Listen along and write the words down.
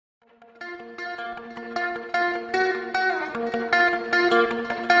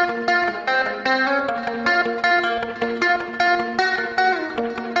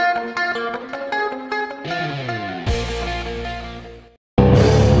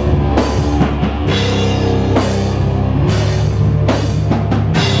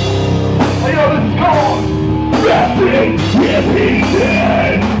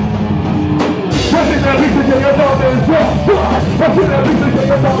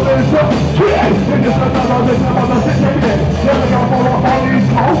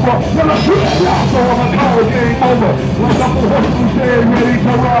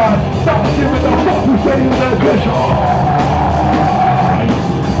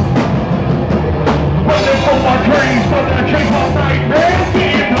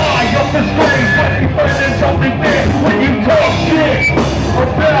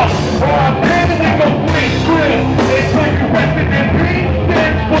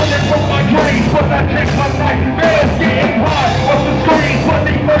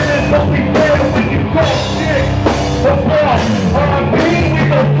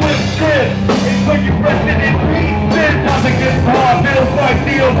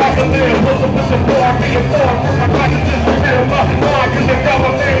feels like a live. Looking with the floor, reinforced from my consciousness to middle my mind. Cause the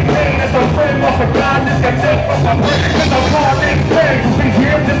devil maintain as a friend of a God that can take from my brain. Cause I'm born in pain. We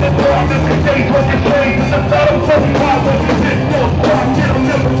hear in the darkness, the days when you're trained in the battle. So we want what you did for. I'm still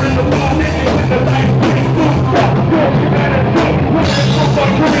never in the morning. With the light, we do stop. Your humanity, looking for my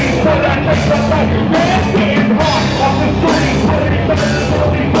dreams. But I take the light, man, getting hot off the street. But it's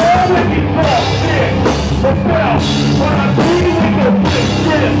only more when you fall shit. But now, when I breathe, we go flip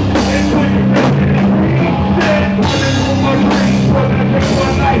shit. Until you feel it and breathe shit. Running for my dreams, but I take my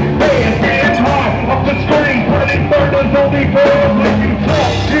life. Hey, it's getting hot off the street. But it murders only more when you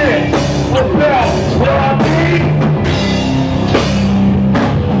talk shit. But now, when I breathe,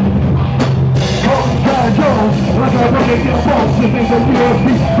 like I wanna get false, this ain't the real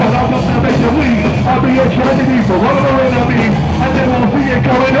beat. But I'm not gonna make you leave. I'll be a tragedy for one of the enemies. And then we'll see it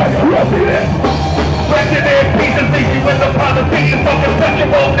coming up. You'll see it. Wretched in pieces, leave you with the policy. It's fucking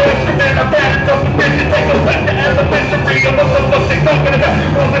sexual instrument. I'm bad enough to bitch. Take a back to elementary. And what the fuck they talking about?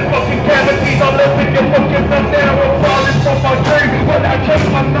 All the fucking cavities all over your fucking mouth. Now I'm falling from my dream. When I change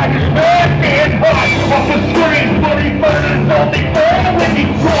my night, man, getting hot off the screen. Bloody murders only fair when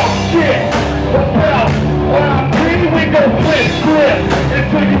you talk shit. But now, when I breathe, we go flip script.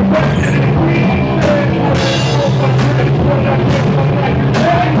 Until you question and breathe. When I take my life,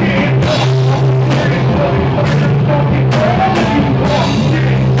 man, getting hot.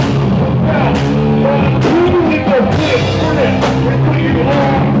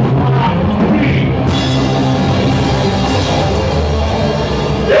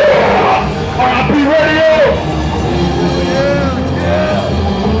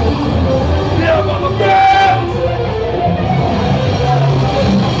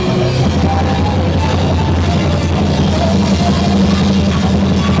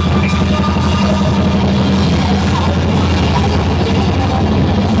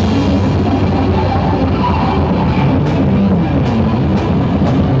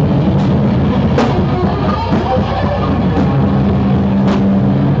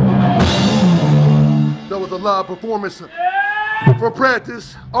 Live performance for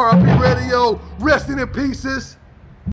Practice, RIP Radio, resting in pieces.